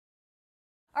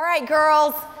All right,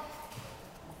 girls,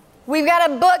 we've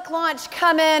got a book launch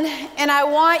coming, and I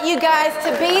want you guys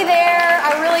to be there.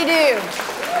 I really do.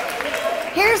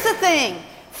 Here's the thing.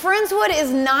 Friendswood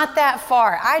is not that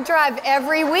far. I drive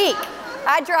every week.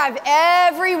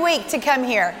 To come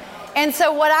here. And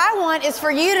so what I want is for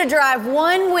you to drive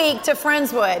 1 week to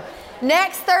Friendswood.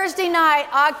 Next Thursday night,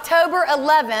 October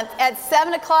 11th at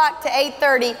 7 o'clock to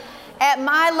 8:30 at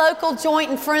my local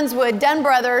joint in Friendswood, Dunn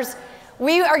Brothers,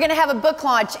 we are going to have a book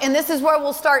launch. And this is where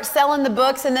we'll start selling the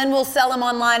books, and then we'll sell them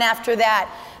online after that.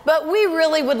 But we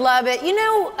really would love it. You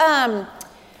know,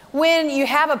 when you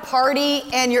have a party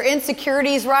and your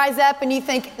insecurities rise up and you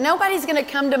think, nobody's going to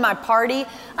come to my party,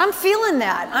 I'm feeling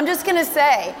that. I'm just going to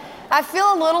say, I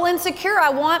feel a little insecure. I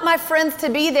want my friends to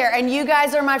be there, and you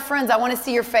guys are my friends. I want to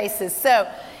see your faces. So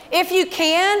if you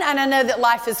can, and I know that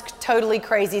life is totally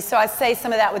crazy, so I say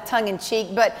some of that with tongue in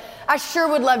cheek, but I sure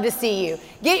would love to see you.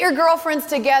 Get your girlfriends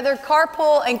together,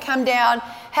 carpool, and come down,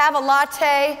 have a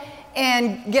latte,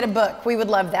 and get a book. We would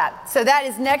love that. So that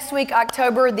is next week,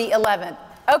 October the 11th.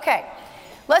 Okay,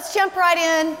 let's jump right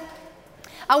in.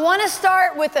 I want to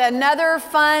start with another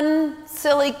fun,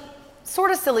 silly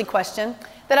question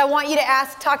that I want you to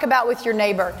talk about with your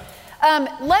neighbor.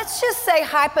 Let's just say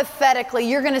hypothetically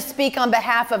you're going to speak on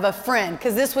behalf of a friend,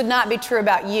 because this would not be true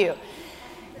about you.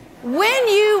 When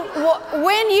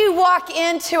you walk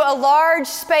into a large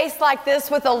space like this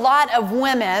with a lot of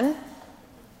women,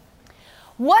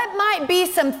 what might be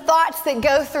some thoughts that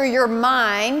go through your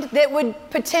mind that would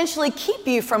potentially keep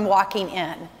you from walking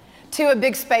in to a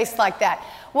big space like that?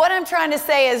 What I'm trying to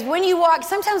say is when you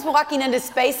sometimes walking into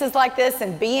spaces like this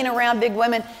and being around big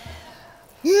women,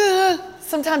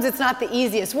 sometimes it's not the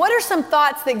easiest. What are some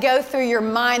thoughts that go through your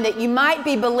mind that you might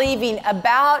be believing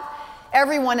about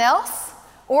everyone else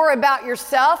or about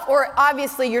yourself, or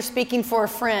obviously you're speaking for a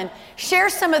friend? Share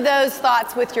some of those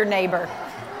thoughts with your neighbor.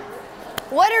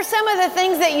 What are some of the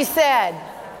things that you said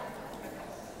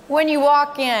when you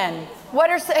walk in?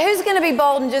 Who's going to be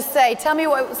bold and just say, tell me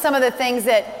what some of the things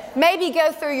that maybe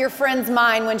go through your friend's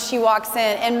mind when she walks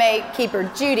in and may keep her?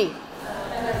 Judy.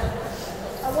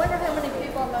 I wonder how many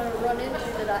people I'm going to run into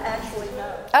that I actually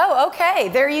know. Oh, okay.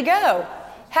 There you go.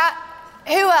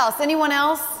 Who else? Anyone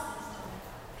else?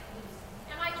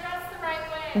 Am I dressed the right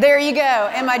way? There you go.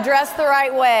 Am I dressed the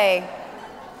right way?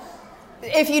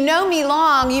 If you know me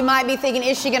long, you might be thinking,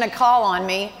 is she going to call on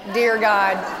me? Dear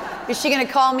God, is she going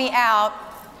to call me out?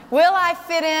 Will I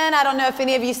fit in? I don't know if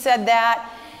any of you said that.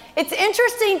 It's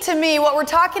interesting to me what we're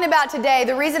talking about today.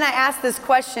 The reason I asked this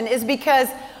question is because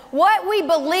what we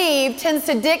believe tends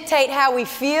to dictate how we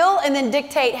feel and then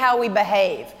dictate how we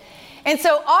behave. And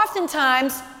so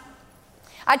oftentimes,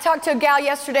 I talked to a gal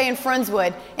yesterday in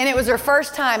Friendswood, and it was her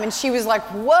first time, and she was like,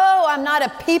 whoa, I'm not a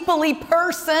people-y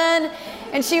person.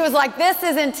 And she was like, this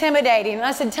is intimidating. And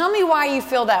I said, tell me why you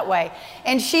feel that way.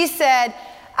 And she said,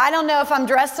 I don't know if I'm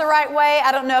dressed the right way.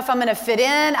 I don't know if I'm going to fit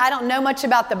in. I don't know much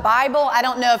about the Bible. I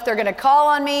don't know if they're going to call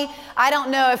on me. I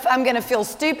don't know if I'm going to feel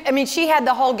stupid. I mean, she had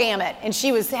the whole gamut, and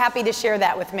she was happy to share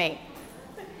that with me.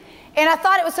 And I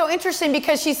thought it was so interesting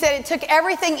because she said it took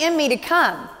everything in me to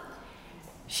come.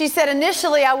 She said,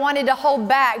 initially, I wanted to hold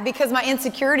back because my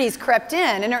insecurities crept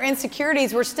in, and her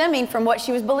insecurities were stemming from what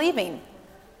she was believing.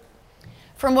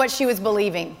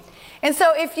 And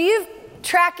so if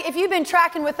you've been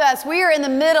tracking with us, we are in the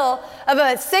middle of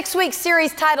a 6-week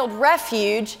series titled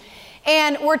Refuge,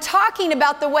 and we're talking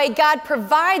about the way God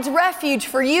provides refuge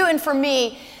for you and for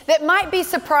me that might be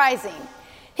surprising.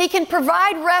 He can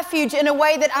provide refuge in a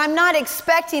way that I'm not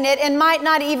expecting it and might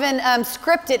not even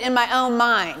script it in my own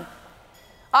mind.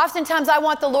 Oftentimes, I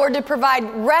want the Lord to provide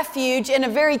refuge in a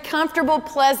very comfortable,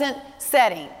 pleasant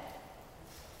setting.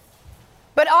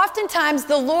 But oftentimes,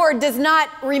 the Lord does not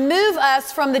remove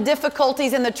us from the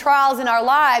difficulties and the trials in our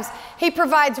lives. He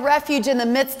provides refuge in the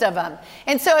midst of them.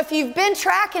 And so if you've been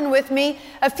tracking with me,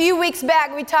 a few weeks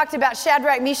back, we talked about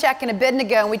Shadrach, Meshach, and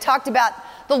Abednego, and we talked about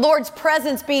the Lord's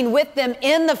presence being with them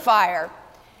in the fire.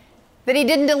 That He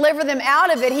didn't deliver them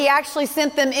out of it. He actually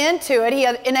sent them into it. He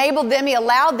enabled them, He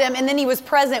allowed them, and then He was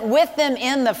present with them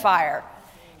in the fire.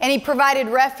 And He provided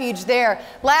refuge there.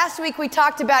 Last week we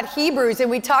talked about Hebrews, and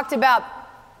we talked about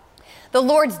the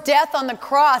Lord's death on the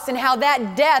cross and how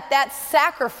that death, that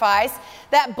sacrifice,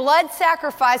 that blood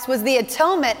sacrifice was the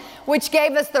atonement which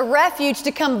gave us the refuge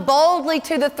to come boldly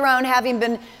to the throne having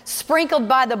been sprinkled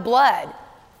by the blood.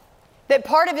 That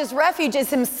part of His refuge is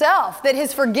Himself, that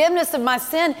His forgiveness of my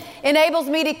sin enables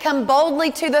me to come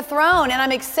boldly to the throne, and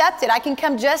I'm accepted. I can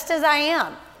come just as I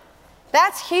am.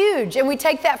 That's huge, and we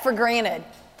take that for granted.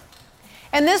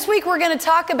 And this week we're going to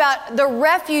talk about the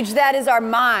refuge that is our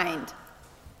mind.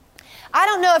 I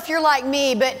don't know if you're like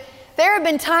me, but There have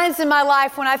been times in my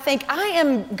life when I think I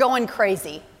am going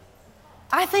crazy.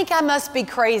 I think I must be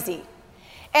crazy.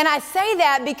 And I say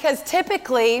that because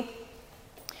typically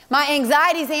my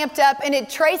anxiety's amped up and it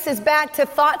traces back to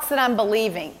thoughts that I'm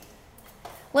believing.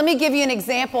 Let me give you an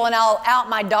example, and I'll out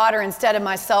my daughter instead of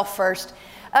myself first.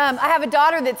 I have a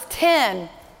daughter that's 10,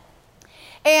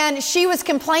 and she was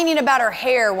complaining about her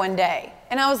hair one day.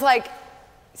 And I was like,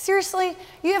 seriously,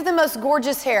 you have the most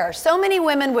gorgeous hair. So many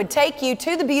women would take you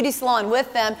to the beauty salon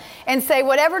with them and say,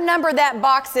 whatever number that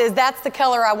box is, that's the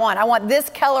color I want. I want this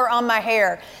color on my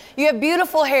hair. You have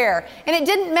beautiful hair. And it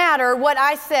didn't matter what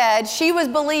I said. She was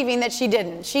believing that she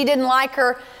didn't. She didn't like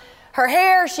her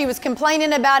hair. She was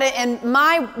complaining about it. And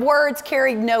my words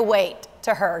carried no weight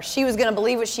to her. She was going to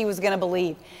believe what she was going to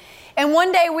believe. And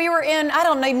one day we were in, I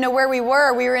don't even know where we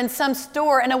were in some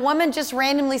store, and a woman just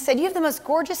randomly said, you have the most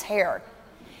gorgeous hair.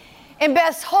 And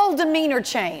Beth's whole demeanor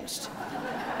changed.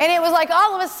 And it was like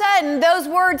all of a sudden those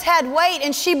words had weight,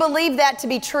 and she believed that to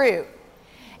be true.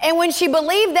 And when she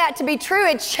believed that to be true,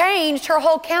 it changed her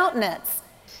whole countenance.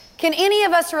 Can any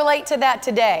of us relate to that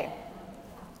today?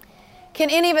 Can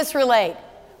any of us relate?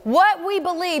 What we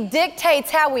believe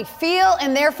dictates how we feel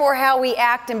and therefore how we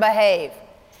act and behave.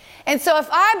 And so if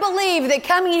I believe that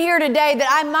coming here today that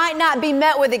I might not be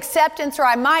met with acceptance, or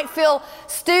I might feel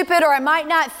stupid, or I might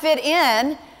not fit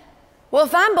in, well,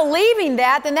 if I'm believing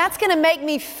that, then that's going to make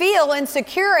me feel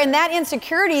insecure, and that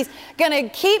insecurity is going to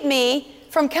keep me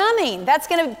from coming. That's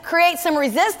going to create some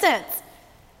resistance.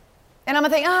 And I'm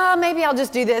going to think, maybe I'll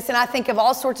just do this, and I think of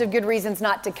all sorts of good reasons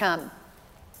not to come.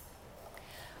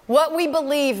 What we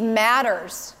believe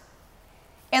matters.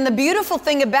 And the beautiful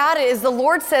thing about it is the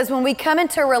Lord says when we come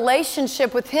into a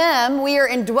relationship with Him, we are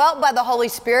indwelt by the Holy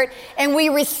Spirit, and we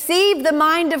receive the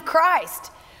mind of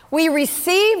Christ. We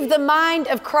receive the mind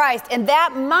of Christ, and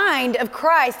that mind of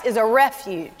Christ is a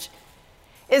refuge.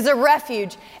 And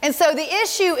so the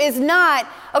issue is not,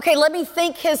 okay, let me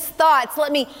think His thoughts.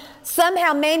 Let me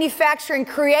somehow manufacture and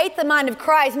create the mind of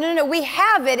Christ. No, we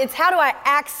have it. It's how do I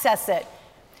access it?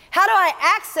 How do I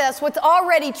access what's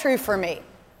already true for me?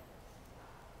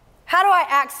 How do I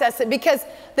access it? Because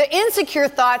the insecure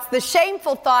thoughts, the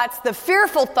shameful thoughts, the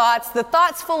fearful thoughts, the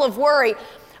thoughts full of worry,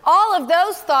 all of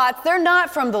those thoughts, they're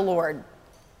not from the Lord.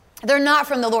 They're not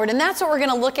from the Lord. And that's what we're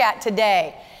going to look at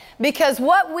today. Because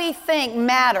what we think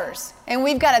matters. And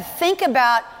we've got to think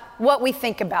about what we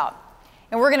think about.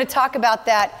 And we're going to talk about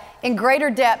that in greater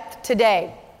depth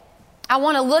today. I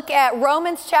want to look at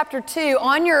Romans chapter 2.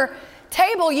 On your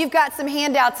table, you've got some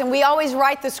handouts, and we always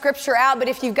write the scripture out, but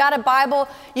if you've got a Bible,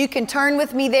 you can turn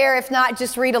with me there. If not,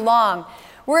 just read along.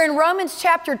 We're in Romans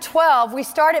chapter 12. We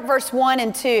start at verse 1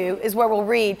 and 2 is where we'll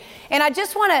read. And I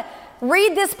just want to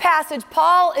read this passage.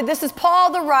 This is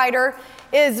Paul the writer,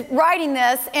 is writing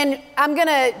this, and I'm going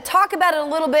to talk about it a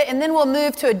little bit, and then we'll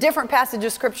move to a different passage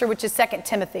of scripture, which is 2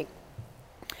 Timothy.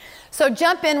 So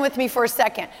jump in with me for a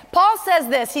second. Paul says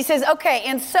this. He says, okay,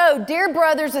 and so, dear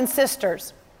brothers and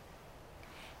sisters,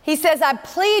 he says, I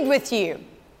plead with you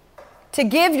to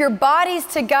give your bodies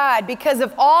to God because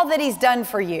of all that He's done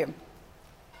for you.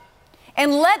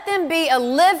 And let them be a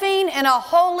living and a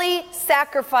holy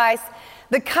sacrifice,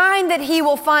 the kind that He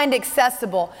will find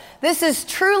accessible. This is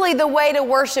truly the way to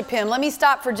worship Him. Let me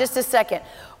stop for just a second.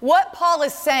 What Paul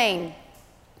is saying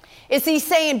is he's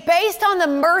saying, based on the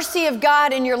mercy of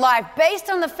God in your life, based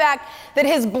on the fact that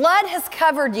His blood has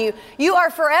covered you, you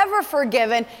are forever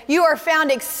forgiven, you are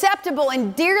found acceptable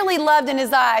and dearly loved in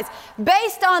His eyes.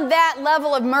 Based on that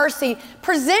level of mercy,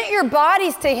 present your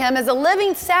bodies to Him as a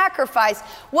living sacrifice.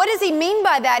 What does he mean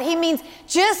by that? He means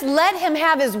just let Him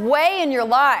have His way in your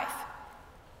life.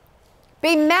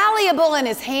 Be malleable in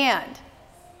His hand.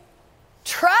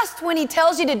 Trust when He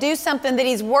tells you to do something that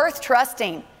He's worth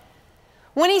trusting.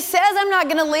 When He says, I'm not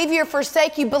going to leave you or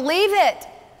forsake you, believe it.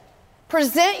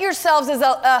 Present yourselves as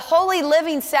a holy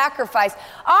living sacrifice.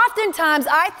 Oftentimes,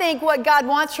 I think what God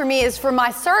wants from me is for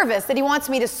my service, that He wants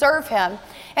me to serve Him.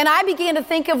 And I began to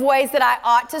think of ways that I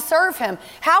ought to serve Him.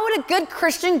 How would a good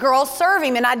Christian girl serve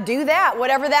Him? And I'd do that,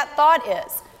 whatever that thought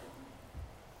is.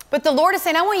 But the Lord is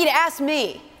saying, I want you to ask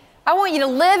me. I want you to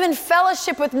live in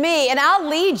fellowship with me, and I'll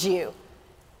lead you.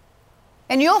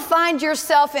 And you'll find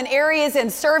yourself in areas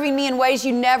and serving me in ways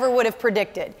you never would have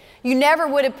predicted. You never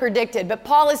would have predicted. But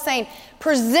Paul is saying,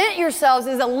 present yourselves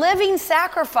as a living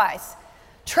sacrifice.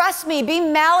 Trust me, be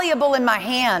malleable in my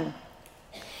hand.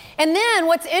 And then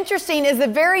what's interesting is the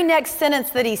very next sentence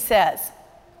that he says.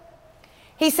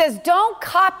 He says, don't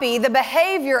copy the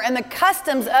behavior and the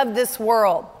customs of this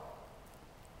world,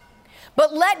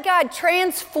 but let God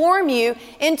transform you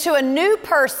into a new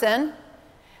person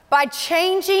by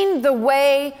changing the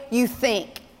way you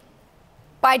think.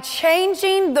 by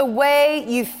changing the way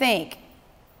you think.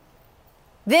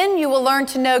 Then you will learn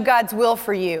to know God's will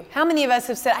for you. How many of us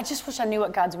have said, I just wish I knew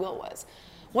what God's will was?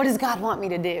 What does God want me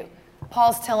to do?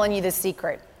 Paul's telling you the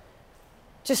secret.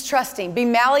 Just trust him. Be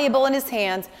malleable in his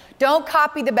hands. Don't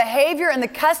copy the behavior and the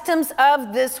customs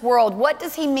of this world. What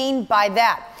does he mean by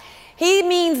that? He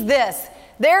means this.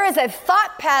 There is a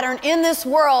thought pattern in this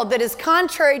world that is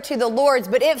contrary to the Lord's,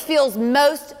 but it feels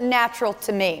most natural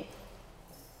to me.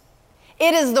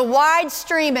 It is the wide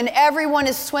stream and everyone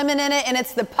is swimming in it, and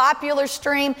it's the popular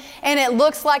stream and it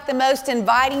looks like the most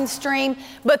inviting stream,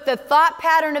 but the thought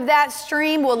pattern of that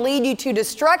stream will lead you to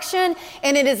destruction,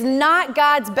 and it is not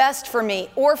God's best for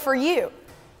me or for you,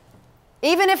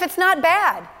 even if it's not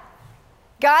bad.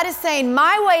 God is saying,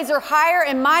 my ways are higher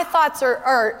and my thoughts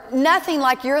are nothing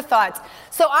like your thoughts.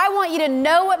 So I want you to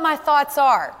know what my thoughts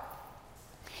are.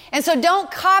 And so don't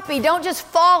copy, don't just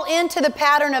fall into the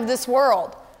pattern of this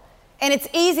world. And it's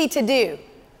easy to do.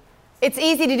 It's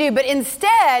easy to do, but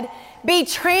instead, be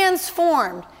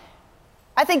transformed.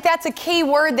 I think that's a key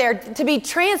word there. To be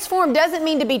transformed doesn't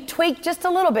mean to be tweaked just a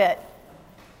little bit.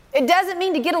 It doesn't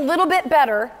mean to get a little bit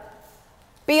better,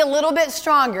 be a little bit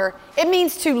stronger. It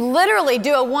means to literally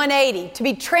do a 180. To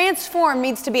be transformed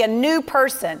means to be a new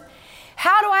person.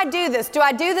 How do I do this? Do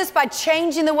I do this by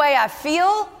changing the way I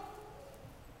feel?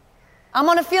 I'm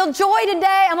going to feel joy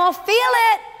today. I'm going to feel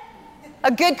it.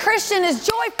 A good Christian is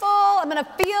joyful. I'm going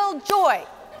to feel joy.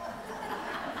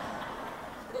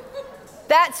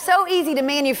 That's so easy to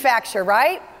manufacture,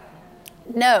 right?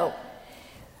 No.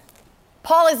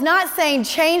 Paul is not saying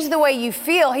change the way you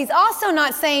feel. He's also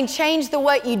not saying change the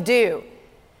what you do.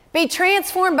 Be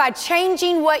transformed by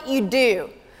changing what you do.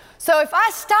 So if I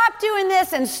stop doing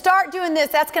this and start doing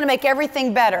this, that's going to make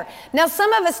everything better. Now,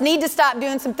 some of us need to stop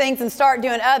doing some things and start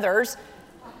doing others.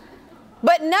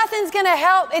 But nothing's going to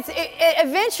help.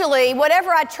 Eventually,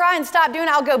 whatever I try and stop doing,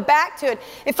 I'll go back to it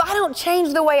if I don't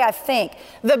change the way I think.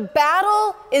 The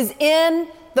battle is in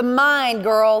the mind,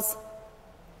 girls.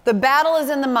 The battle is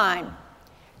in the mind.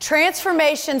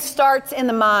 Transformation starts in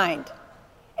the mind.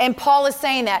 And Paul is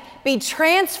saying that. Be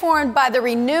transformed by the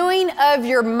renewing of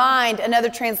your mind, another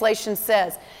translation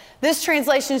says. This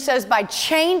translation says by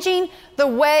changing the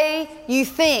way you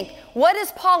think. What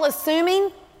is Paul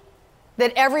assuming?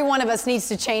 That every one of us needs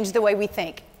to change the way we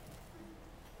think.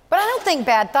 But I don't think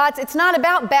bad thoughts. It's not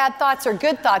about bad thoughts or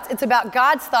good thoughts. It's about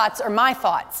God's thoughts or my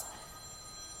thoughts.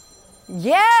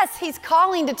 Yes, he's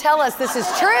calling to tell us this is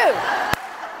true.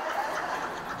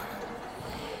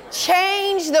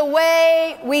 Change the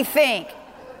way we think.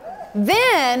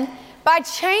 Then, by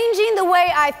changing the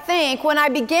way I think, when I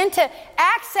begin to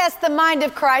access the mind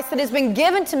of Christ that has been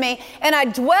given to me, and I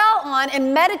dwell on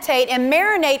and meditate and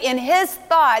marinate in his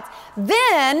thoughts,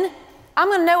 then I'm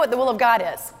going to know what the will of God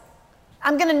is.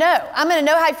 I'm going to know. I'm going to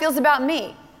know how he feels about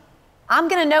me. I'm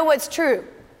going to know what's true.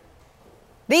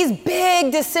 These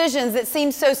big decisions that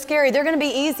seem so scary, they're going to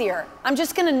be easier. I'm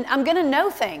going to know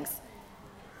things.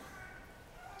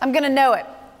 I'm going to know it,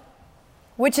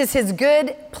 which is his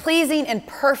good, pleasing, and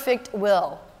perfect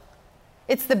will.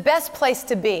 It's the best place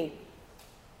to be.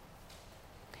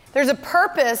 There's a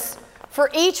purpose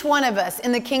for each one of us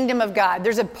in the kingdom of God.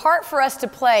 There's a part for us to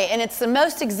play, and it's the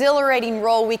most exhilarating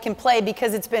role we can play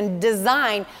because it's been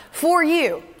designed for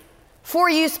you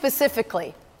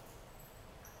specifically.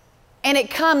 And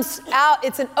it comes out,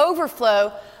 it's an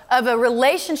overflow of a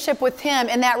relationship with him,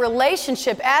 and that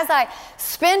relationship, as I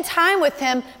spend time with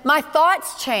him, my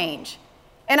thoughts change.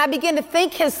 And I begin to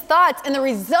think his thoughts, and the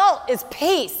result is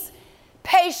peace,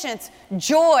 patience,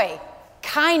 joy,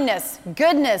 kindness,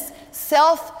 goodness,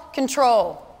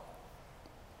 self-control.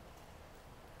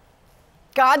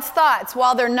 God's thoughts,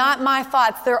 while they're not my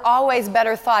thoughts, they're always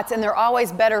better thoughts, and they're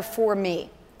always better for me.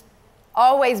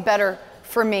 Always better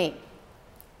for me.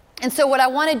 And so what I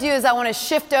want to do is I want to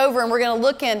shift over, and we're going to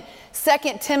look in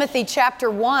 2 Timothy chapter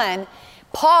 1.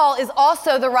 Paul is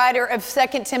also the writer of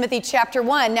 2 Timothy chapter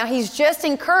 1. Now, he's just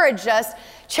encouraged us,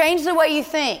 change the way you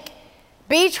think.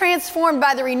 Be transformed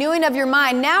by the renewing of your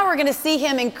mind. Now we're going to see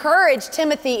him encourage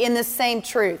Timothy in this same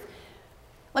truth.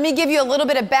 Let me give you a little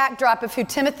bit of backdrop of who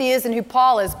Timothy is and who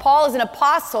Paul is. Paul is an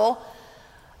apostle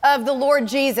of the Lord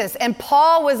Jesus, and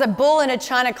Paul was a bull in a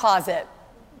china closet.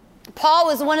 Paul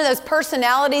was one of those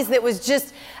personalities that was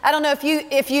just, I don't know if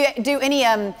you do any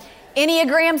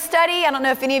Enneagram study. I don't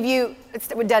know if any of you, it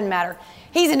doesn't matter.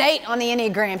 He's an 8 on the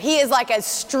Enneagram. He is like a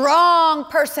strong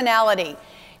personality.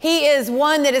 He is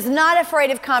one that is not afraid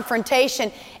of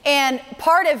confrontation. And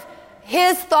part of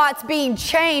his thoughts being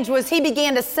changed was he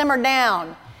began to simmer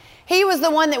down. He was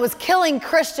the one that was killing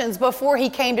Christians before he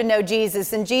came to know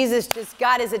Jesus. And Jesus just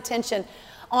got his attention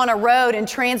on a road and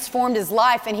transformed his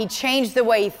life, and he changed the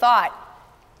way he thought.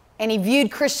 And he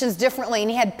viewed Christians differently,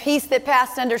 and he had peace that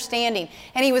passed understanding.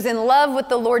 And he was in love with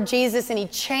the Lord Jesus, and he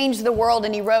changed the world,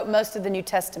 and he wrote most of the New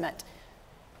Testament.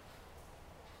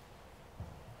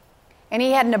 And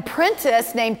he had an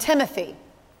apprentice named Timothy.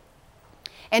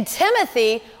 And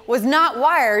Timothy was not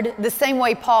wired the same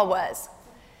way Paul was.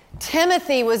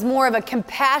 Timothy was more of a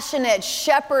compassionate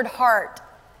shepherd heart,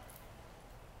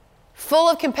 full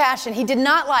of compassion. He did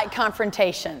not like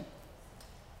confrontation.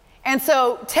 And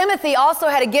so Timothy also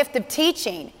had a gift of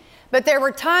teaching, but there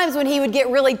were times when he would get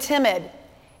really timid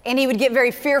and he would get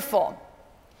very fearful.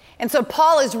 And so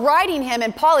Paul is writing him,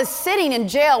 and Paul is sitting in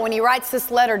jail when he writes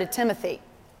this letter to Timothy.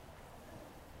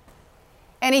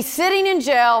 And he's sitting in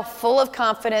jail full of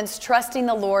confidence, trusting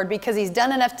the Lord because he's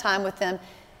done enough time with him.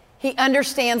 He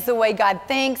understands the way God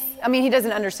thinks. I mean, he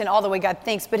doesn't understand all the way God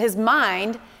thinks, but his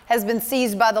mind has been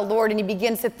seized by the Lord, and he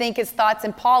begins to think his thoughts.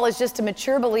 And Paul is just a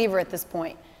mature believer at this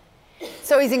point.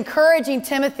 So he's encouraging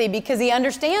Timothy because he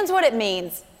understands what it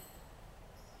means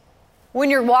when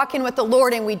you're walking with the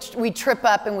Lord and we trip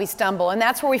up and we stumble. And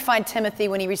that's where we find Timothy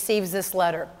when he receives this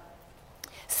letter.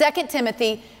 2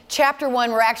 Timothy chapter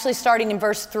 1, we're actually starting in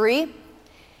verse 3.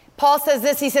 Paul says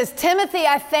this, he says, Timothy,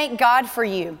 I thank God for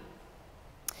you,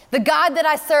 the God that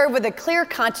I serve with a clear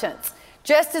conscience,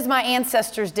 just as my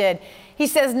ancestors did. He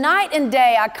says, night and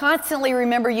day I constantly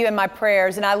remember you in my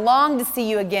prayers, and I long to see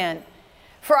you again.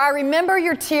 For I remember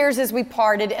your tears as we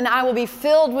parted, and I will be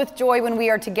filled with joy when we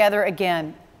are together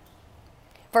again.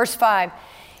 Verse 5,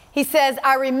 he says,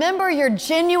 I remember your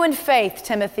genuine faith,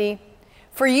 Timothy,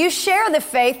 for you share the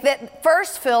faith that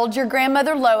first filled your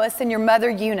grandmother Lois and your mother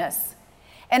Eunice.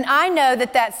 And I know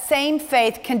that that same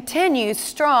faith continues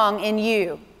strong in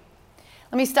you.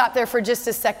 Let me stop there for just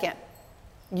a second.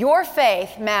 Your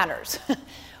faith matters.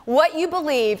 What you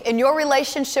believe in your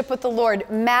relationship with the Lord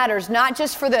matters, not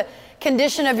just for the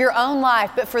condition of your own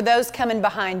life, but for those coming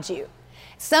behind you.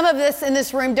 Some of us in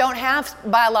this room don't have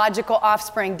biological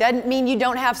offspring. Doesn't mean you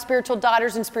don't have spiritual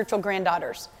daughters and spiritual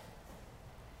granddaughters,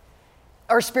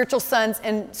 or spiritual sons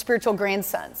and spiritual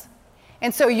grandsons.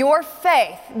 And so your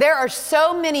faith, there are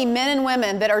so many men and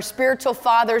women that are spiritual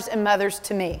fathers and mothers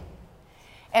to me.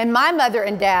 And my mother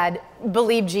and dad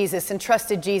believed Jesus and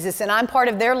trusted Jesus, and I'm part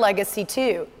of their legacy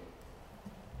too.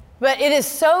 But it is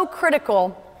so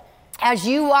critical as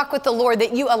you walk with the Lord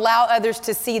that you allow others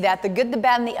to see that, the good, the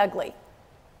bad, and the ugly.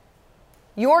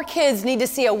 Your kids need to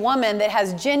see a woman that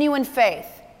has genuine faith.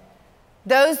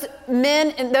 Those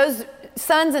men and those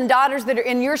sons and daughters that are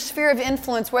in your sphere of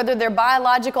influence, whether they're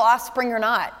biological offspring or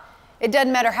not, it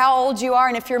doesn't matter how old you are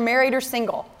and if you're married or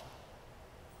single.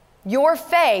 Your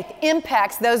faith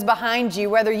impacts those behind you,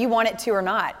 whether you want it to or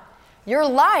not. Your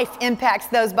life impacts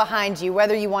those behind you,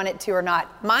 whether you want it to or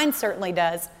not. Mine certainly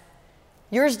does.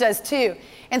 Yours does too.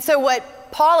 And so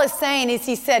what Paul is saying is,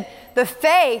 he said, the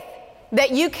faith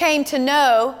that you came to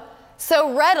know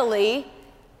so readily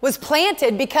was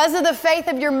planted because of the faith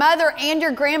of your mother and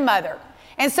your grandmother.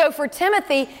 And so for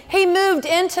Timothy, he moved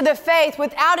into the faith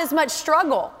without as much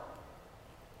struggle.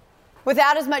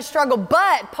 Without as much struggle.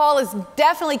 But Paul is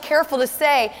definitely careful to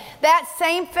say that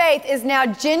same faith is now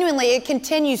genuinely, it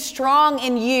continues strong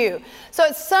in you. So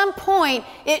at some point,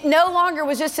 it no longer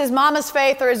was just his mama's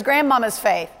faith or his grandmama's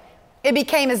faith. It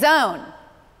became his own.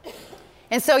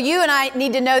 And so you and I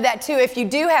need to know that too. If you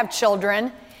do have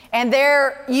children and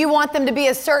you want them to be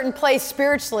a certain place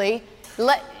spiritually,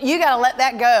 you got to let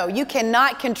that go. You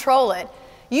cannot control it.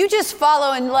 You just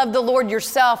follow and love the Lord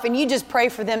yourself, and you just pray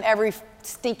for them every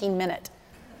stinking minute.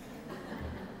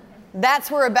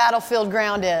 That's where a battlefield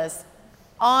ground is,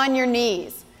 on your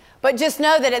knees. But just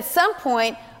know that at some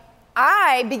point,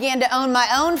 I began to own my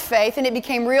own faith, and it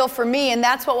became real for me, and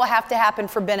that's what will have to happen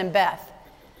for Ben and Beth.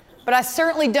 But I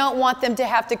certainly don't want them to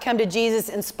have to come to Jesus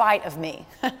in spite of me.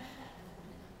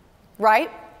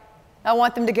 Right? I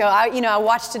want them to go, I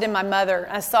watched it in my mother,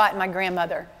 I saw it in my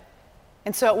grandmother.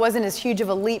 And so it wasn't as huge of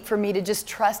a leap for me to just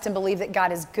trust and believe that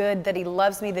God is good, that he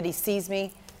loves me, that he sees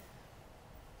me.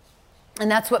 And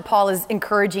that's what Paul is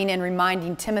encouraging and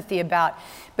reminding Timothy about.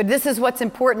 But this is what's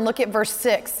important. Look at verse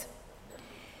 6.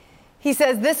 He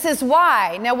says, this is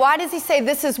why. Now, why does he say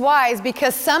this is why? Is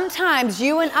because sometimes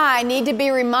you and I need to be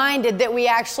reminded that we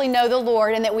actually know the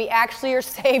Lord and that we actually are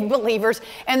saved believers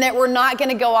and that we're not going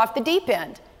to go off the deep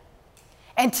end.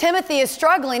 And Timothy is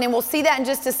struggling, and we'll see that in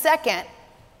just a second.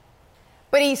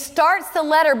 But he starts the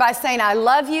letter by saying, I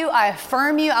love you, I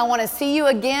affirm you, I want to see you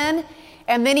again.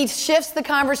 And then he shifts the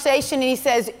conversation and he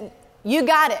says, you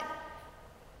got it.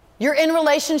 You're in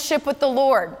relationship with the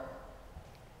Lord.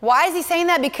 Why is he saying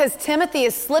that? Because Timothy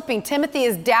is slipping. Timothy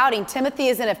is doubting. Timothy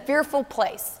is in a fearful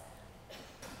place.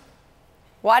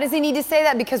 Why does he need to say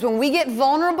that? Because when we get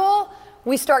vulnerable,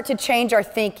 we start to change our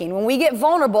thinking. When we get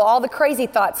vulnerable, all the crazy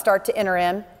thoughts start to enter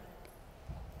in.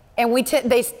 And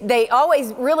they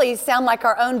always really sound like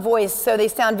our own voice, so they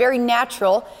sound very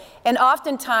natural. And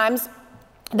oftentimes,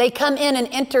 they come in and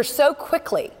enter so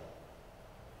quickly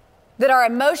that our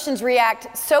emotions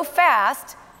react so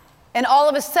fast, and all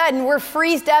of a sudden, we're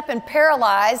freezed up and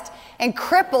paralyzed and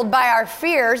crippled by our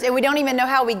fears, and we don't even know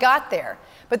how we got there.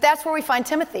 But that's where we find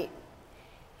Timothy.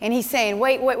 And he's saying,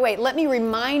 wait, let me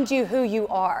remind you who you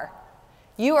are.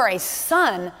 You are a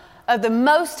son of the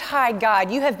Most High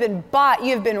God. You have been bought.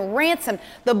 You have been ransomed.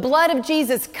 The blood of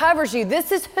Jesus covers you.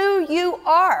 This is who you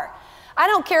are. I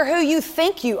don't care who you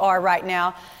think you are right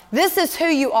now. This is who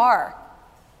you are.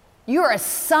 You are a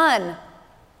son.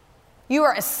 You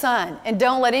are a son. And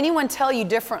don't let anyone tell you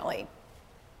differently.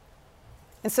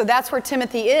 And so that's where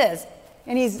Timothy is.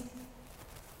 And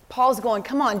Paul's going,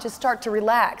 come on, just start to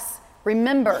relax.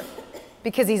 Remember,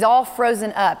 because he's all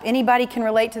frozen up. Anybody can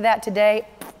relate to that today?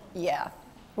 Yeah,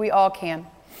 we all can.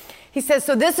 He says,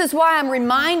 so this is why I'm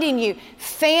reminding you,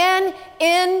 fan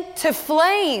into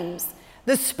flames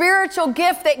the spiritual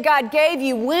gift that God gave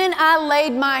you when I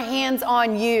laid my hands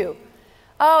on you.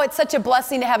 Oh, it's such a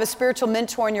blessing to have a spiritual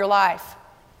mentor in your life.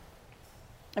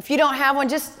 If you don't have one,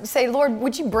 just say, Lord,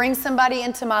 would you bring somebody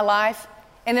into my life?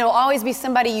 And it'll always be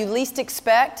somebody you least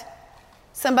expect.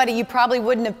 Somebody you probably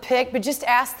wouldn't have picked, but just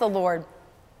ask the Lord.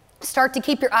 Start to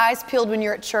keep your eyes peeled when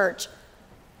you're at church.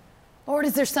 Lord,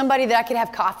 is there somebody that I could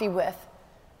have coffee with?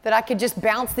 That I could just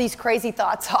bounce these crazy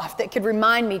thoughts off, that could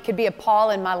remind me, could be a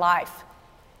Paul in my life.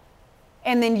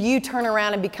 And then you turn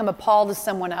around and become a Paul to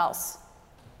someone else.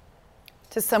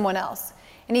 To someone else.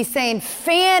 And he's saying,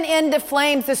 fan into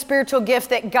flames the spiritual gift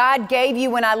that God gave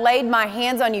you when I laid my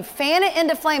hands on you. Fan it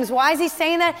into flames. Why is he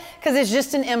saying that? Because it's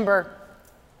just an ember.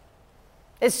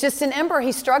 It's just an ember.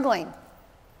 He's struggling.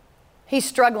 He's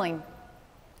struggling.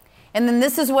 And then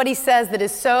this is what he says that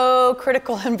is so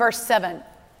critical in verse 7.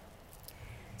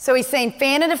 So he's saying,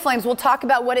 fan into flames. We'll talk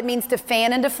about what it means to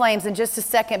fan into flames in just a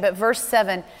second. But verse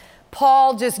 7,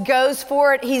 Paul just goes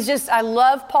for it. I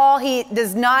love Paul. He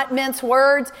does not mince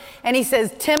words. And he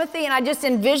says, Timothy, and I just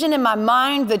envision in my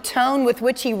mind the tone with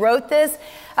which he wrote this.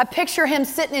 I picture him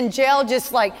sitting in jail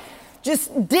just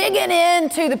digging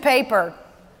into the paper,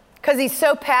 because he's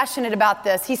so passionate about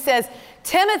this. He says,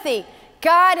 Timothy,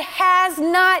 God has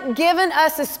not given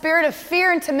us a spirit of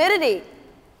fear and timidity.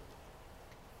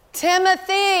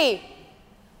 Timothy,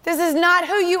 this is not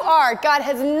who you are. God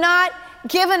has not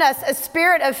given us a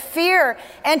spirit of fear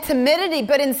and timidity,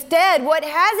 but instead, what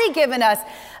has he given us?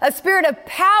 A spirit of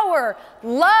power,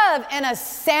 love, and a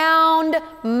sound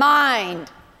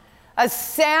mind. A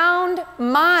sound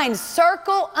mind.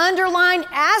 Circle, underline,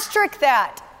 asterisk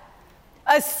that.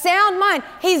 A sound mind.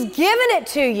 He's given it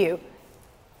to you.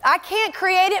 I can't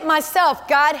create it myself.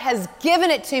 God has given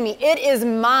it to me. It is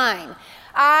mine.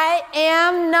 I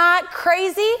am not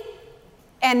crazy,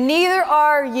 and neither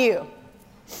are you.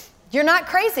 You're not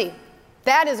crazy.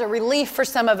 That is a relief for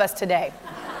some of us today.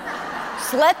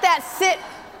 Just let that sit.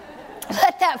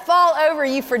 Let that fall over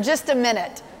you for just a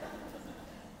minute.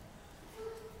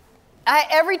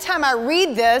 Every time I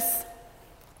read this,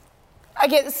 I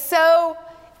get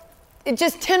it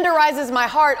just tenderizes my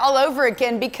heart all over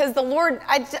again, because the Lord,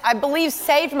 I believe,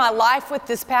 saved my life with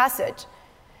this passage.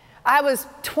 I was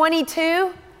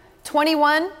 22,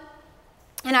 21,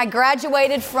 and I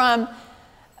graduated from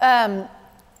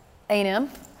A&M.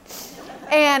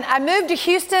 And I moved to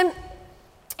Houston,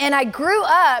 and I grew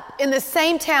up in the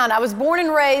same town. I was born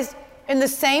and raised in the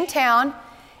same town.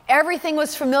 Everything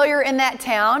was familiar in that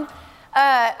town.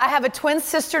 I have a twin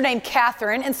sister named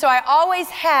Catherine, and so I always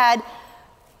had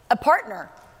a partner.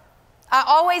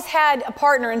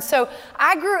 And so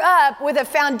I grew up with a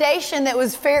foundation that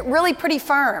was really pretty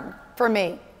firm for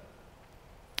me.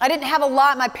 I didn't have a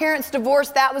lot. My parents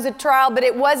divorced. That was a trial, but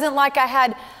it wasn't like I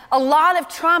had a lot of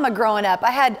trauma growing up.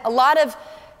 I had a lot of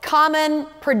common,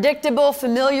 predictable,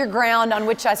 familiar ground on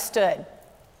which I stood.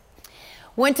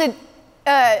 Went to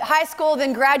high school,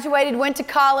 then graduated, went to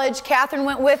college. Catherine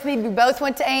went with me. We both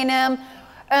went to A&M.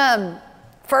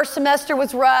 First semester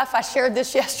was rough. I shared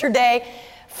this yesterday.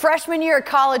 Freshman year of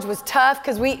college was tough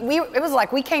because it was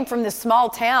like we came from this small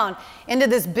town into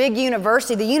this big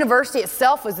university. The university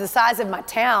itself was the size of my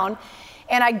town.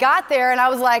 And I got there and I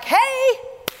was like, hey,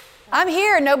 I'm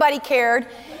here. Nobody cared.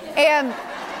 And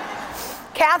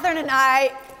Catherine and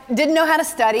I didn't know how to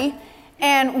study.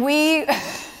 And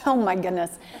oh my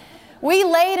goodness. We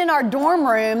laid in our dorm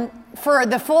room for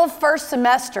the full first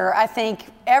semester, I think,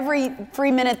 every free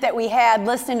minute that we had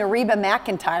listening to Reba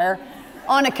McEntire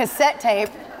on a cassette tape.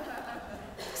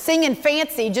 singing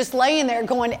fancy, just laying there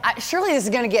going, surely this is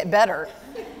going to get better.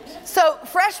 So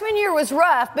freshman year was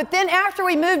rough, but then after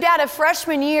we moved out of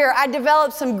freshman year, I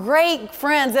developed some great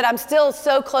friends that I'm still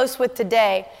so close with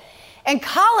today. And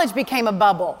college became a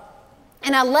bubble.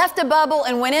 And I left a bubble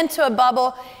and went into a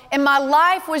bubble, and my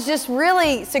life was just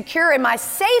really secure. And my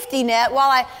safety net, while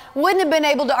I wouldn't have been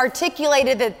able to articulate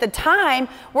it at the time,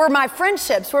 were my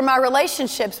friendships, were my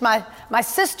relationships, my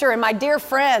sister and my dear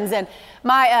friends. And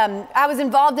I was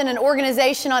involved in an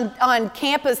organization on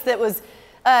campus that was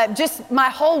just my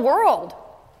whole world.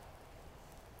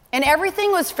 And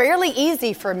everything was fairly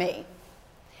easy for me.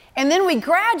 And then we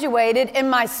graduated, and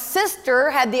my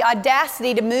sister had the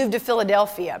audacity to move to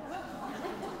Philadelphia.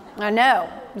 I know,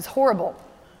 it was horrible.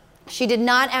 She did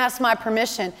not ask my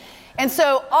permission. And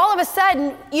so all of a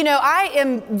sudden, I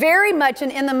am very much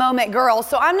an in-the-moment girl,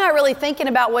 so I'm not really thinking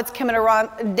about what's coming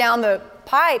around down the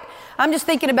pipe. I'm just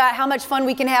thinking about how much fun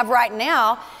we can have right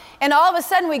now. And all of a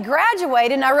sudden we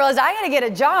graduated, and I realized I got to get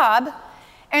a job.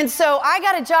 And so I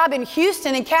got a job in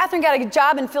Houston, and Catherine got a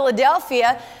job in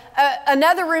Philadelphia.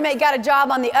 Another roommate got a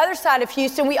job on the other side of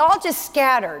Houston. We all just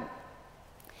scattered.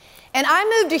 And I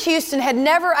moved to Houston,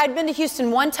 I'd been to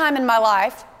Houston one time in my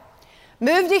life,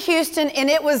 moved to Houston, and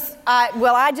it was,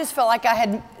 I just felt like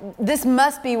this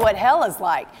must be what hell is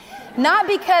like. Not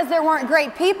because there weren't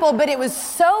great people, but it was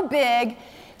so big,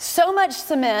 so much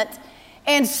cement,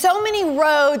 and so many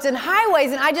roads and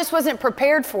highways, and I just wasn't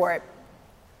prepared for it.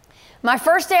 My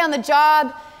first day on the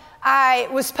job, I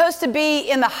was supposed to be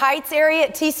in the Heights area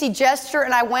at TC Gesture,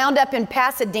 and I wound up in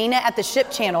Pasadena at the Ship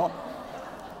Channel.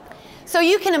 So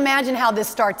you can imagine how this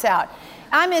starts out.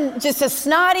 I'm in just a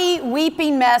snotty,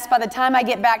 weeping mess by the time I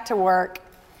get back to work.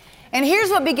 And here's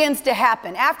what begins to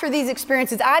happen. After these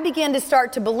experiences, I begin to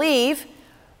start to believe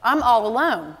I'm all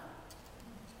alone.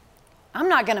 I'm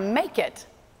not going to make it.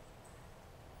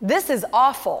 This is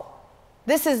awful.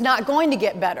 This is not going to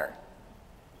get better.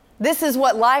 This is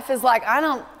what life is like. I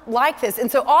don't like this.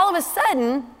 And so all of a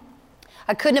sudden,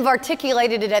 I couldn't have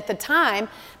articulated it at the time,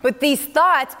 but these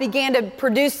thoughts began to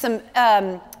produce some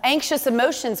anxious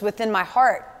emotions within my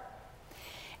heart.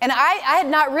 And I had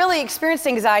not really experienced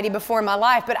anxiety before in my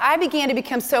life, but I began to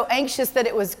become so anxious that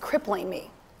it was crippling me.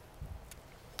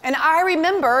 And I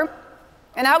remember,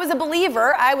 and I was a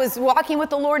believer, I was walking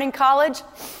with the Lord in college,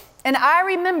 and I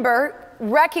remember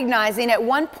recognizing at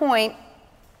one point,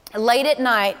 late at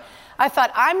night, I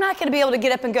thought, I'm not going to be able to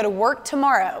get up and go to work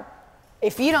tomorrow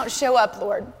if you don't show up,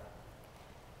 Lord.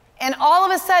 And all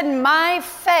of a sudden, my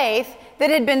faith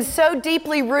that had been so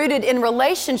deeply rooted in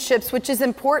relationships, which is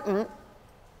important,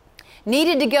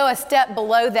 needed to go a step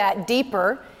below that,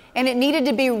 deeper, and it needed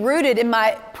to be rooted in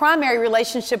my primary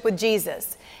relationship with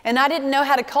Jesus. And I didn't know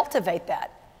how to cultivate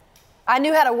that. I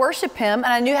knew how to worship Him, and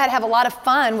I knew how to have a lot of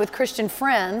fun with Christian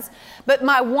friends, but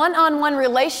my one-on-one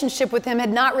relationship with Him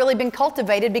had not really been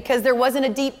cultivated because there wasn't a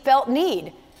deep felt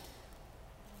need.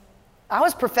 I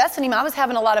was professing Him, I was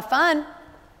having a lot of fun,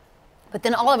 but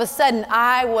then all of a sudden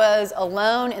I was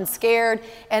alone and scared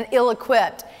and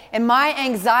ill-equipped, and my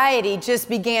anxiety just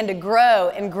began to grow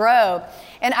and grow.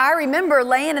 And I remember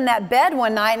laying in that bed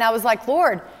one night, and I was like,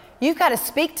 Lord, you've got to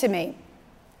speak to me.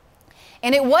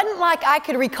 And it wasn't like I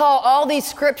could recall all these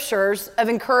scriptures of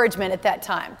encouragement at that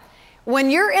time.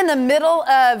 When you're in the middle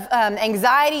of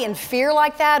anxiety and fear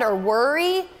like that, or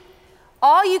worry,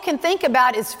 all you can think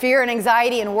about is fear and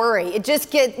anxiety and worry. You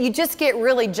just get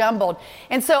really jumbled.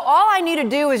 And so all I knew to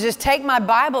do was just take my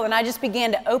Bible, and I just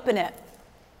began to open it.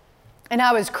 And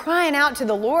I was crying out to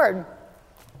the Lord,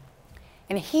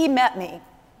 and He met me.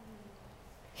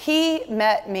 He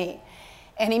met me.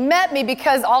 And He met me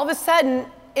because all of a sudden,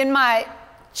 in my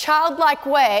childlike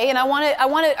way, and I want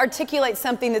to articulate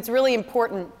something that's really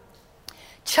important.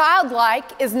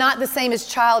 Childlike is not the same as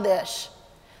childish.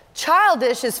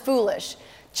 Childish is foolish.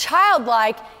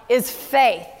 Childlike is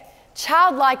faith.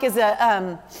 Childlike is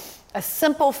a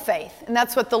simple faith, and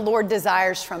that's what the Lord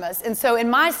desires from us. And so in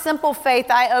my simple faith,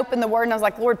 I opened the Word, and I was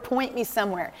like, Lord, point me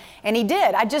somewhere. And He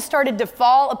did. I just started to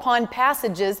fall upon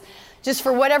passages just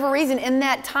for whatever reason in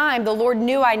that time the Lord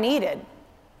knew I needed.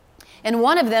 And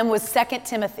one of them was 2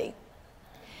 Timothy.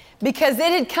 Because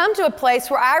it had come to a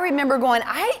place where I remember going,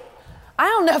 I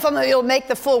don't know if I'm going to be able to make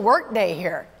the full work day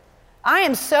here. I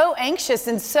am so anxious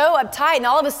and so uptight. And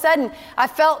all of a sudden, I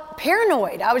felt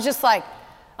paranoid. I was just like,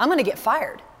 I'm going to get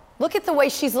fired. Look at the way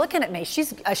she's looking at me.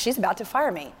 She's about to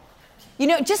fire me.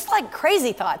 Just like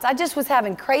crazy thoughts. I just was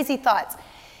having crazy thoughts.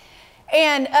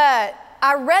 And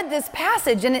I read this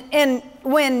passage, and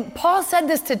when Paul said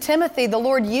this to Timothy, the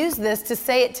Lord used this to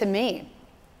say it to me.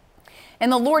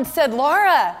 And the Lord said,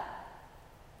 Laura,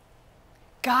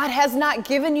 God has not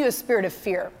given you a spirit of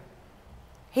fear,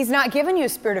 He's not given you a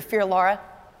spirit of fear, Laura.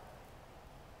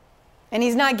 And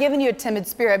he's not given you a timid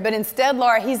spirit, but instead,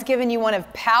 Laura, he's given you one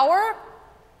of power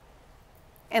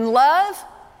and love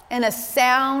and a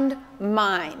sound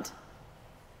mind.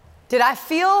 Did I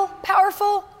feel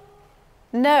powerful?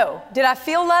 No. Did I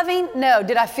feel loving? No.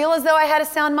 Did I feel as though I had a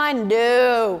sound mind?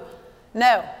 No.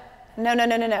 No. No, no,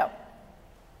 no, no, no.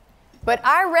 But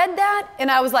I read that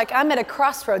and I was like, I'm at a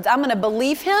crossroads. I'm going to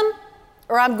believe him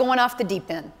or I'm going off the deep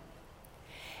end.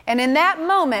 And in that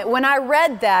moment, when I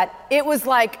read that, it was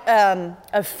like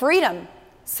a freedom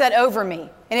set over me.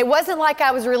 And it wasn't like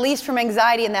I was released from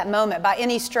anxiety in that moment by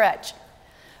any stretch.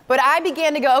 But I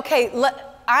began to go, okay,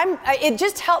 it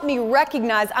just helped me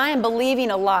recognize I am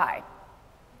believing a lie.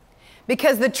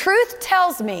 Because the truth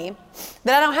tells me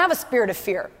that I don't have a spirit of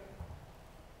fear.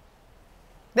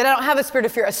 That I don't have a spirit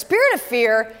of fear. A spirit of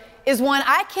fear is one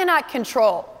I cannot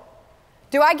control.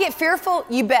 Do I get fearful?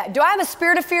 You bet. Do I have a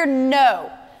spirit of fear?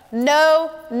 No.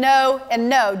 No, no, and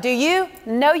no. Do you?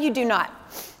 No, you do not.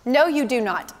 No, you do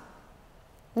not.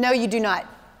 No, you do not.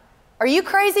 Are you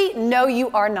crazy? No, you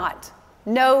are not.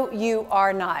 No, you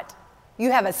are not.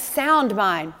 You have a sound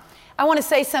mind. I want to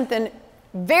say something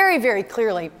very, very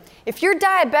clearly. If you're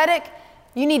diabetic,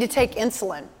 you need to take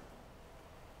insulin.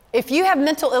 If you have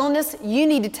mental illness, you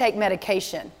need to take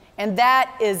medication. And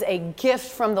that is a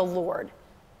gift from the Lord.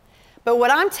 But what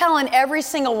I'm telling every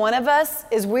single one of us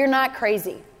is we're not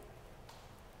crazy.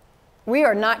 We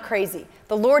are not crazy.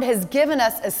 The Lord has given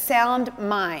us a sound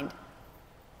mind.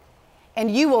 And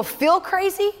you will feel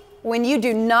crazy when you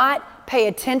do not pay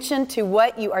attention to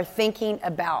what you are thinking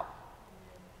about.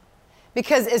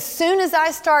 Because as soon as I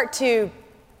start to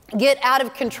get out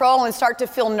of control and start to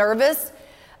feel nervous,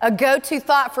 a go-to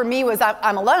thought for me was,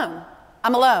 I'm alone.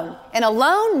 I'm alone. And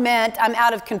alone meant I'm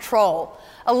out of control.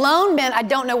 Alone meant I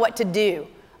don't know what to do.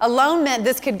 Alone meant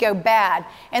this could go bad.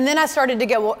 And then I started to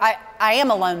go, well, I am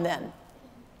alone then.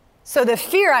 So the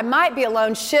fear I might be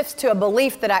alone shifts to a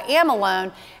belief that I am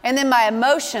alone, and then my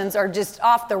emotions are just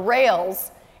off the rails,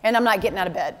 and I'm not getting out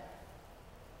of bed.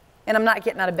 And I'm not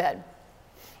getting out of bed.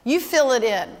 You fill it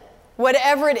in,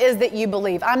 whatever it is that you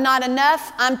believe. I'm not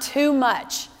enough, I'm too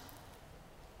much.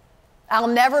 I'll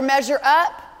never measure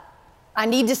up, I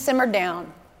need to simmer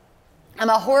down. I'm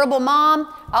a horrible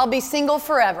mom, I'll be single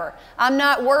forever. I'm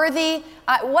not worthy,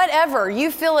 whatever,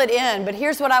 you fill it in. But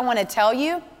here's what I want to tell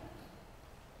you.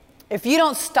 If you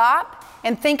don't stop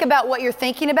and think about what you're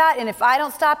thinking about, and if I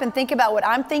don't stop and think about what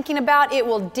I'm thinking about, it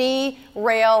will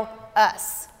derail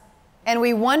us. And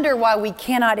we wonder why we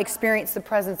cannot experience the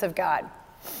presence of God.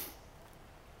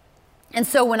 And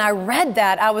so when I read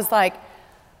that, I was like,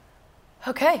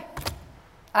 okay,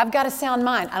 I've got a sound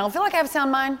mind. I don't feel like I have a sound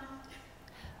mind,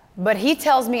 but he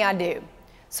tells me I do.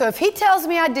 So if he tells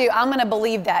me I do, I'm going to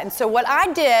believe that. And so what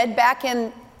I did back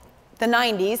in the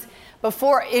 90s,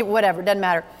 whatever, doesn't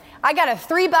matter, I got a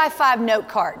 3x5 note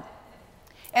card.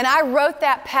 And I wrote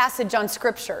that passage on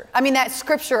that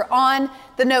scripture on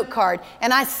the note card.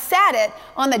 And I sat it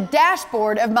on the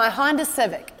dashboard of my Honda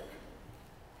Civic.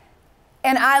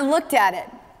 And I looked at it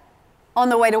on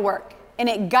the way to work. And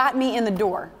it got me in the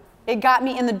door. It got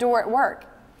me in the door at work.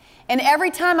 And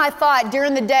every time I thought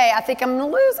during the day, I think I'm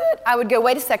going to lose it, I would go,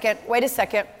 wait a second.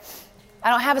 I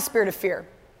don't have a spirit of fear.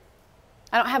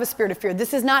 I don't have a spirit of fear.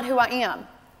 This is not who I am.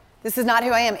 This is not who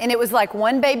I am. And it was like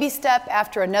one baby step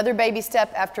after another baby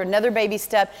step after another baby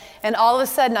step. And all of a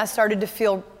sudden, I started to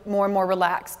feel more and more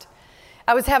relaxed.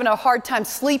 I was having a hard time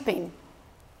sleeping.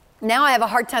 Now I have a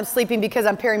hard time sleeping because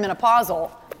I'm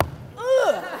perimenopausal.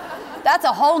 Ugh, that's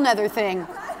a whole nother thing.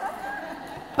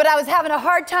 But I was having a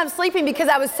hard time sleeping because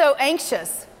I was so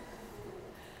anxious.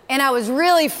 And I was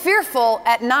really fearful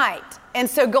at night. And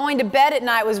so going to bed at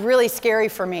night was really scary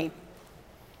for me.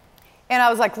 And I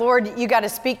was like, Lord, you got to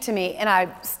speak to me. And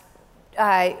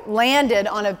I landed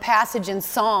on a passage in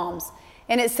Psalms.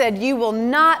 And it said, you will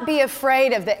not be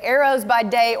afraid of the arrows by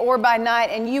day or by night,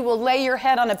 and you will lay your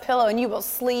head on a pillow and you will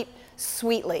sleep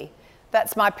sweetly.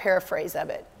 That's my paraphrase of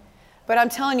it. But I'm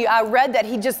telling you, I read that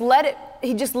he just led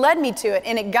me to it,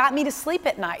 and it got me to sleep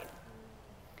at night.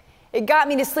 It got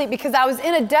me to sleep because I was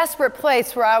in a desperate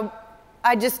place where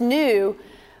I just knew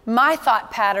my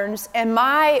thought patterns and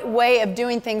my way of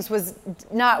doing things was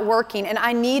not working, and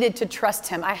I needed to trust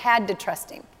him. I had to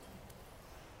trust him.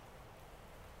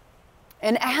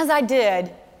 And as I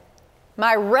did,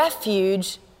 my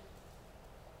refuge,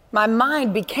 my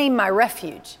mind became my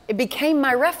refuge. It became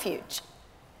my refuge.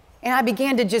 And I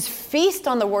began to just feast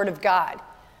on the Word of God.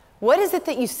 What is it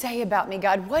that you say about me,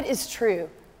 God? What is true?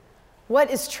 What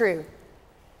is true?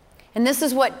 And this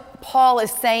is what Paul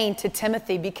is saying to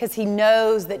Timothy because he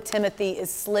knows that Timothy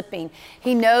is slipping.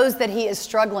 He knows that he is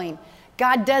struggling.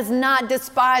 God does not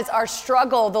despise our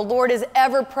struggle. The Lord is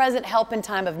ever-present help in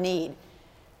time of need.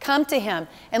 Come to him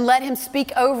and let him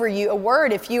speak over you a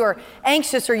word if you are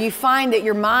anxious or you find that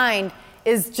your mind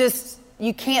is just,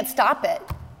 you can't stop it.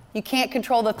 You can't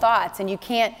control the thoughts and you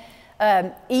can't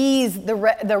ease the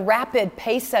rapid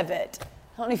pace of it.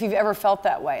 I don't know if you've ever felt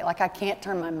that way, like I can't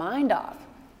turn my mind off.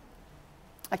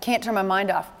 I can't turn my mind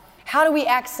off. How do we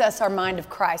access our mind of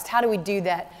Christ? How do we do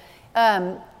that?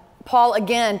 Paul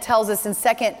again tells us in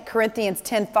 2 Corinthians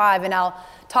 10:5, and I'll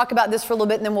talk about this for a little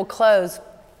bit and then we'll close.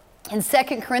 In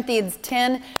 2 Corinthians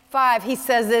 10:5, he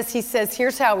says this, he says,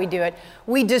 here's how we do it.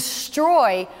 We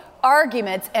destroy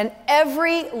arguments and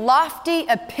every lofty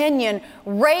opinion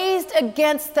raised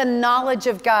against the knowledge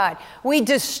of God. We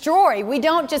destroy, we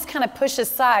don't just kind of push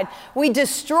aside. We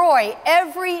destroy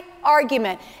every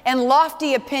argument and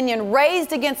lofty opinion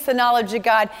raised against the knowledge of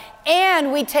God,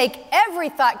 and we take every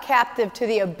thought captive to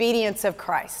the obedience of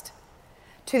Christ.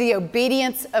 To the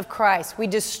obedience of Christ. We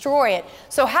destroy it.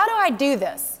 So how do I do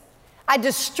this? I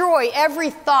destroy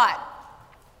every thought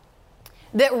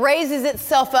that raises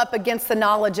itself up against the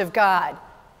knowledge of God.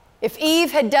 If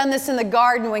Eve had done this in the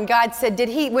garden when God said,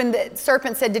 when the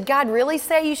serpent said, did God really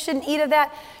say you shouldn't eat of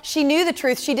that? She knew the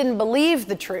truth. She didn't believe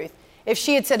the truth. If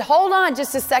she had said, hold on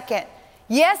just a second.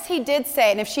 Yes, he did say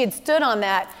it. And if she had stood on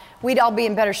that, we'd all be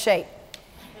in better shape.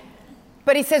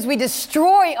 But he says we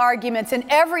destroy arguments and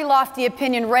every lofty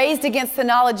opinion raised against the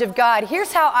knowledge of God.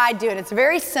 Here's how I do it. It's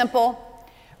very simple,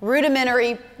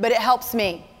 rudimentary, but it helps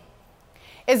me.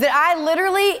 Is that I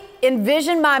literally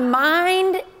envision my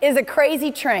mind is a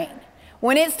crazy train.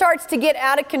 When it starts to get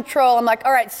out of control, I'm like,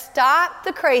 all right, stop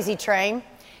the crazy train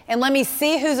and let me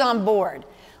see who's on board.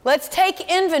 Let's take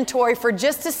inventory for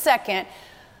just a second.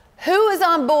 Who is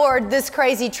on board this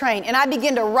crazy train? And I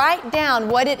begin to write down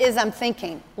what it is I'm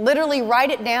thinking. Literally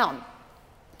write it down.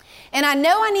 And I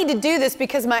know I need to do this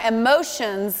because my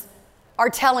emotions are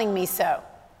telling me so.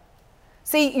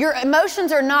 See, your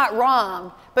emotions are not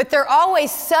wrong, but they're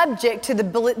always subject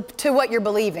to what you're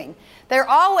believing. They're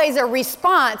always a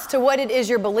response to what it is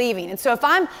you're believing. And so if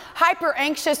I'm hyper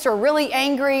anxious or really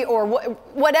angry or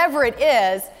whatever it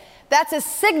is, that's a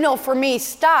signal for me,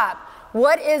 stop.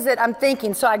 What is it I'm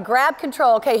thinking? So I grab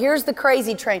control. Okay, here's the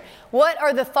crazy train. What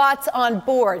are the thoughts on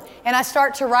board? And I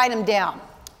start to write them down.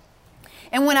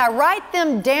 And when I write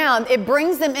them down, it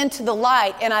brings them into the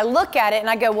light. And I look at it and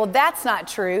I go, well, that's not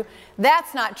true.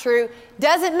 That's not true.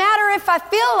 Doesn't matter if I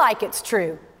feel like it's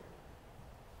true.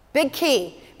 Big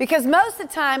key. Because most of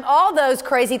the time, all those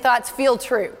crazy thoughts feel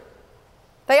true.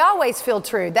 They always feel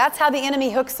true. That's how the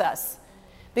enemy hooks us.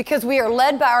 Because we are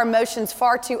led by our emotions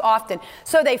far too often.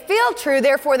 So they feel true,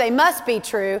 therefore they must be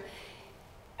true.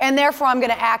 And therefore I'm going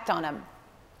to act on them.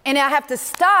 And I have to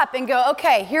stop and go,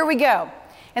 okay, here we go.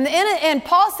 And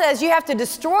Paul says you have to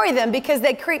destroy them because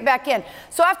they creep back in.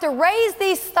 So I have to raise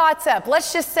these thoughts up.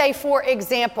 Let's just say, for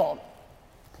example,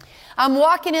 I'm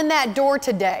walking in that door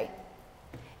today.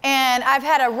 And I've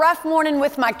had a rough morning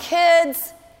with my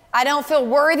kids. I don't feel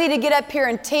worthy to get up here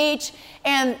and teach.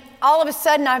 And all of a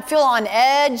sudden I feel on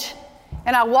edge.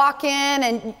 And I walk in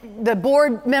and the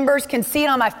board members can see it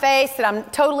on my face that I'm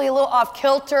totally a little off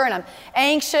kilter and I'm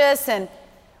anxious. And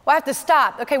well, I have to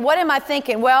stop. Okay, what am I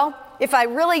thinking? Well, if I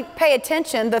really pay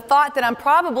attention, the thought that I'm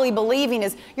probably believing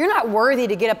is, you're not worthy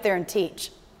to get up there and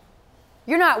teach.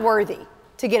 You're not worthy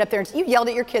to get up there and teach. You yelled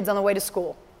at your kids on the way to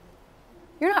school.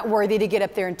 You're not worthy to get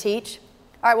up there and teach.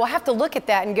 All right, we'll have to look at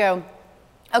that and go,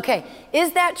 okay,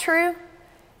 is that true?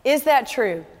 Is that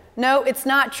true? No, it's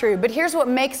not true. But here's what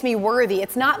makes me worthy.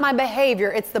 It's not my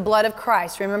behavior, it's the blood of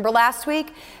Christ. Remember last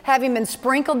week? Having been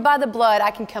sprinkled by the blood, I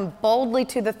can come boldly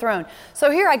to the throne. So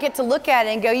here I get to look at it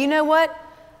and go, you know what?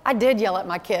 I did yell at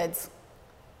my kids.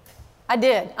 I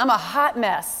did. I'm a hot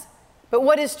mess. But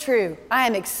what is true? I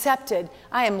am accepted.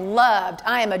 I am loved.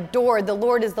 I am adored. The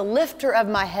Lord is the lifter of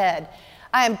my head.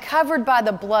 I am covered by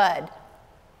the blood.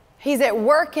 He's at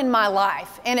work in my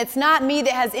life. And it's not me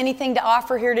that has anything to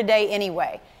offer here today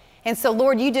anyway. And so,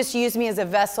 Lord, you just use me as a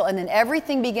vessel, and then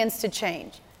everything begins to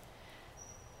change.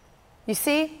 You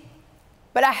see?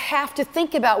 But I have to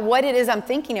think about what it is I'm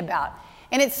thinking about.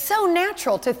 And it's so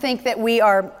natural to think that we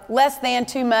are less than,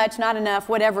 too much, not enough,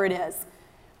 whatever it is.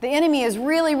 The enemy is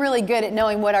really, really good at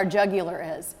knowing what our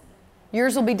jugular is.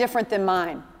 Yours will be different than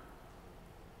mine.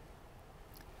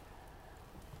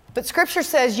 But Scripture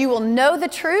says you will know the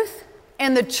truth,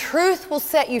 and the truth will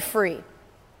set you free.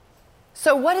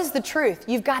 So what is the truth?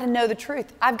 You've got to know the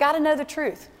truth. I've got to know the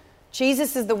truth.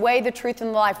 Jesus is the way, the truth, and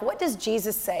the life. What does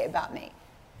Jesus say about me?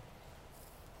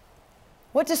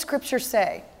 What does Scripture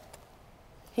say?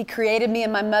 He created me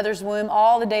in my mother's womb.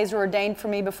 All the days were ordained for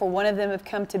me before one of them have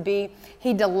come to be.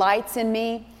 He delights in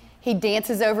me. He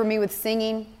dances over me with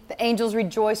singing. The angels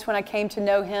rejoiced when I came to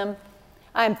know him.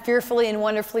 I am fearfully and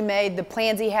wonderfully made. The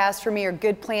plans he has for me are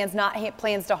good plans, not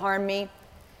plans to harm me.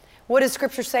 What does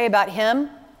Scripture say about him?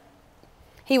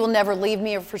 He will never leave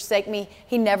me or forsake me.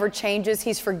 He never changes.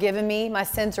 He's forgiven me. My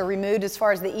sins are removed as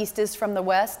far as the east is from the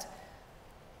west.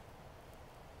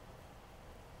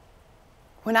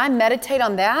 When I meditate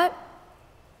on that,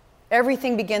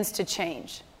 everything begins to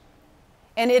change.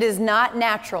 And it is not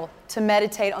natural to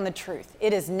meditate on the truth.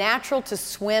 It is natural to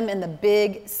swim in the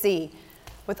big sea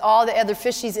with all the other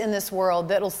fishies in this world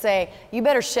that'll say, you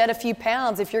better shed a few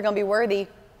pounds if you're going to be worthy.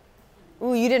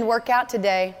 Ooh, you didn't work out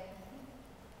today.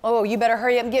 Oh, you better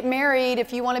hurry up and get married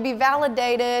if you want to be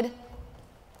validated.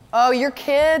 Oh, your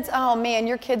kids? Oh, man,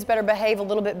 your kids better behave a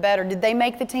little bit better. Did they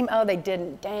make the team? Oh, they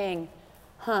didn't. Dang.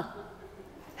 Huh.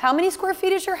 How many square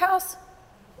feet is your house?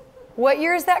 What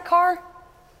year is that car?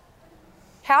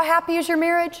 How happy is your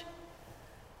marriage?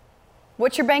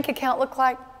 What's your bank account look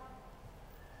like?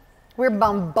 We're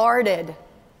bombarded.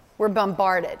 We're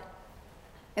bombarded.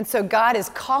 And so God is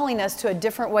calling us to a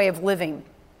different way of living.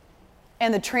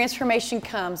 And the transformation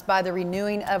comes by the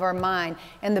renewing of our mind.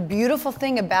 And the beautiful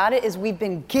thing about it is we've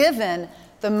been given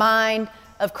the mind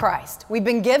of Christ. We've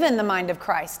been given the mind of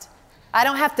Christ. I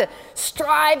don't have to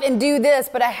strive and do this,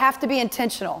 but I have to be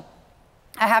intentional.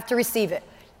 I have to receive it.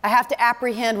 I have to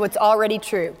apprehend what's already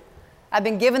true. I've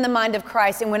been given the mind of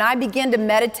Christ. And when I begin to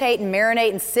meditate and marinate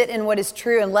and sit in what is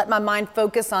true and let my mind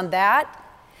focus on that,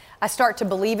 I start to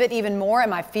believe it even more and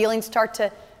my feelings start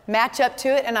to match up to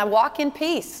it and I walk in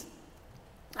peace.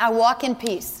 I walk in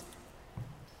peace.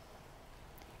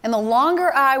 And the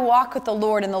longer I walk with the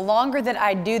Lord and the longer that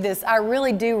I do this, I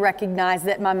really do recognize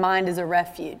that my mind is a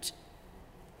refuge.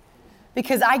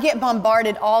 Because I get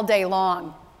bombarded all day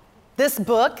long. This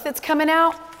book that's coming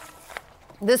out,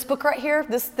 this book right here,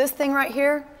 this thing right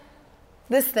here,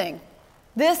 this thing.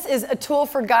 This is a tool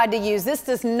for God to use. This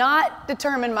does not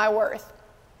determine my worth.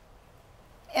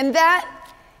 And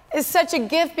that is such a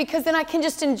gift because then I can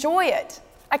just enjoy it.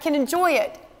 I can enjoy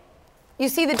it. You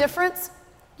see the difference?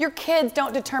 Your kids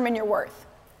don't determine your worth.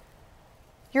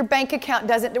 Your bank account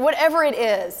doesn't, whatever it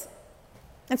is.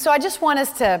 And so I just want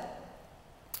us to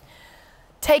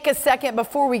take a second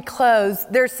before we close.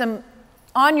 There's some,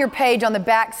 on your page on the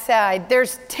back side,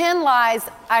 there's 10 lies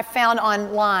I found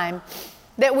online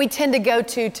that we tend to go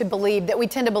to believe, that we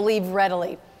tend to believe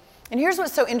readily. And here's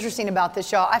what's so interesting about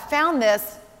this, y'all. I found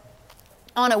this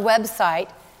on a website.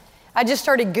 I just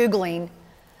started Googling.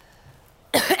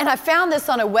 And I found this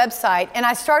on a website, and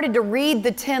I started to read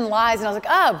the 10 lies, and I was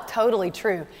like, oh, totally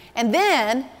true. And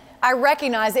then I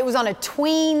recognized it was on a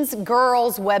tweens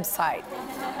girls website.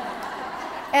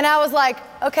 And I was like,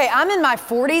 okay, I'm in my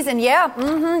 40s, and yep,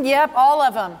 all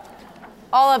of them.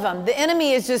 All of them. The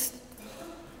enemy is just,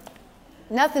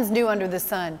 nothing's new under the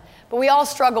sun. But we all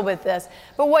struggle with this.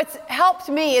 But what's helped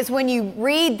me is when you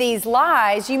read these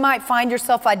lies, you might find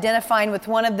yourself identifying with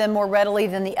one of them more readily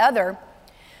than the other.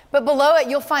 But below it,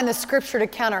 you'll find the scripture to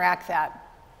counteract that.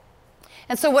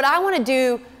 And so what I want to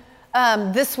do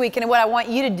this week, and what I want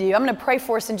you to do, I'm going to pray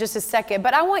for us in just a second,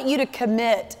 but I want you to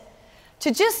commit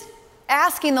to just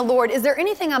asking the Lord, is there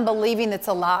anything I'm believing that's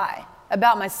a lie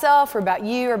about myself or about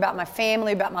you or about my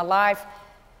family, about my life?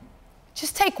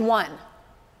 Just take one.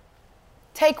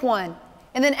 Take one.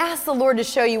 And then ask the Lord to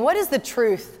show you, what is the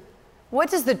truth? What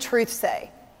does the truth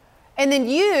say? And then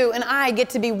you and I get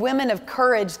to be women of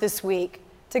courage this week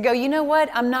to go, you know what?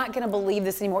 I'm not going to believe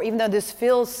this anymore, even though this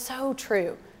feels so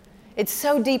true. It's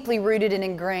so deeply rooted and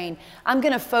ingrained. I'm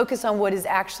going to focus on what is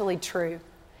actually true.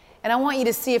 And I want you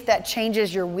to see if that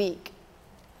changes your week.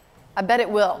 I bet it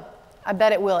will. I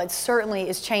bet it will. It certainly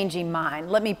is changing mine.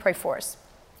 Let me pray for us.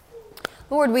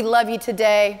 Lord, we love you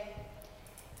today.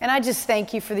 And I just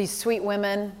thank you for these sweet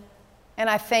women. And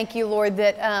I thank you, Lord,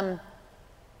 that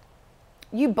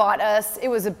you bought us. It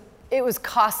was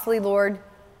costly, Lord.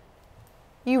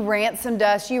 You ransomed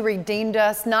us. You redeemed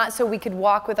us, not so we could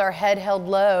walk with our head held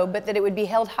low, but that it would be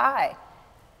held high.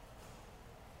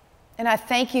 And I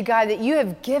thank you, God, that you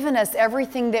have given us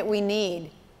everything that we need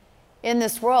in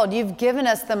this world. You've given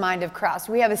us the mind of Christ.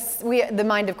 We have the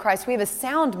mind of Christ. We have a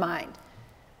sound mind,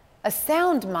 a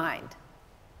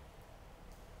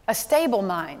stable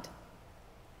mind.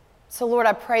 So, Lord,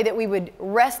 I pray that we would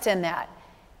rest in that.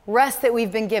 Rest that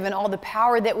we've been given all the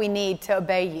power that we need to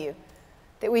obey you.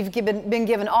 That we've been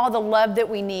given all the love that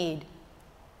we need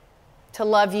to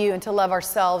love you and to love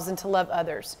ourselves and to love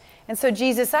others. And so,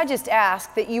 Jesus, I just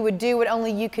ask that you would do what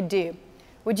only you could do.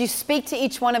 Would you speak to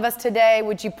each one of us today?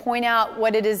 Would you point out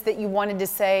what it is that you wanted to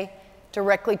say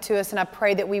directly to us, and I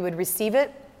pray that we would receive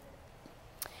it.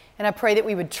 And I pray that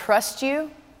we would trust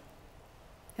you.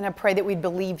 And I pray that we'd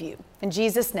believe you. In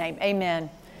Jesus' name, amen.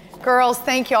 Girls,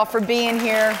 thank y'all for being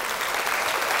here.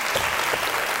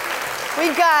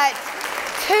 We've got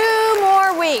 2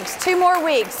 more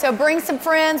weeks. So bring some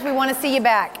friends. We want to see you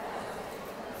back.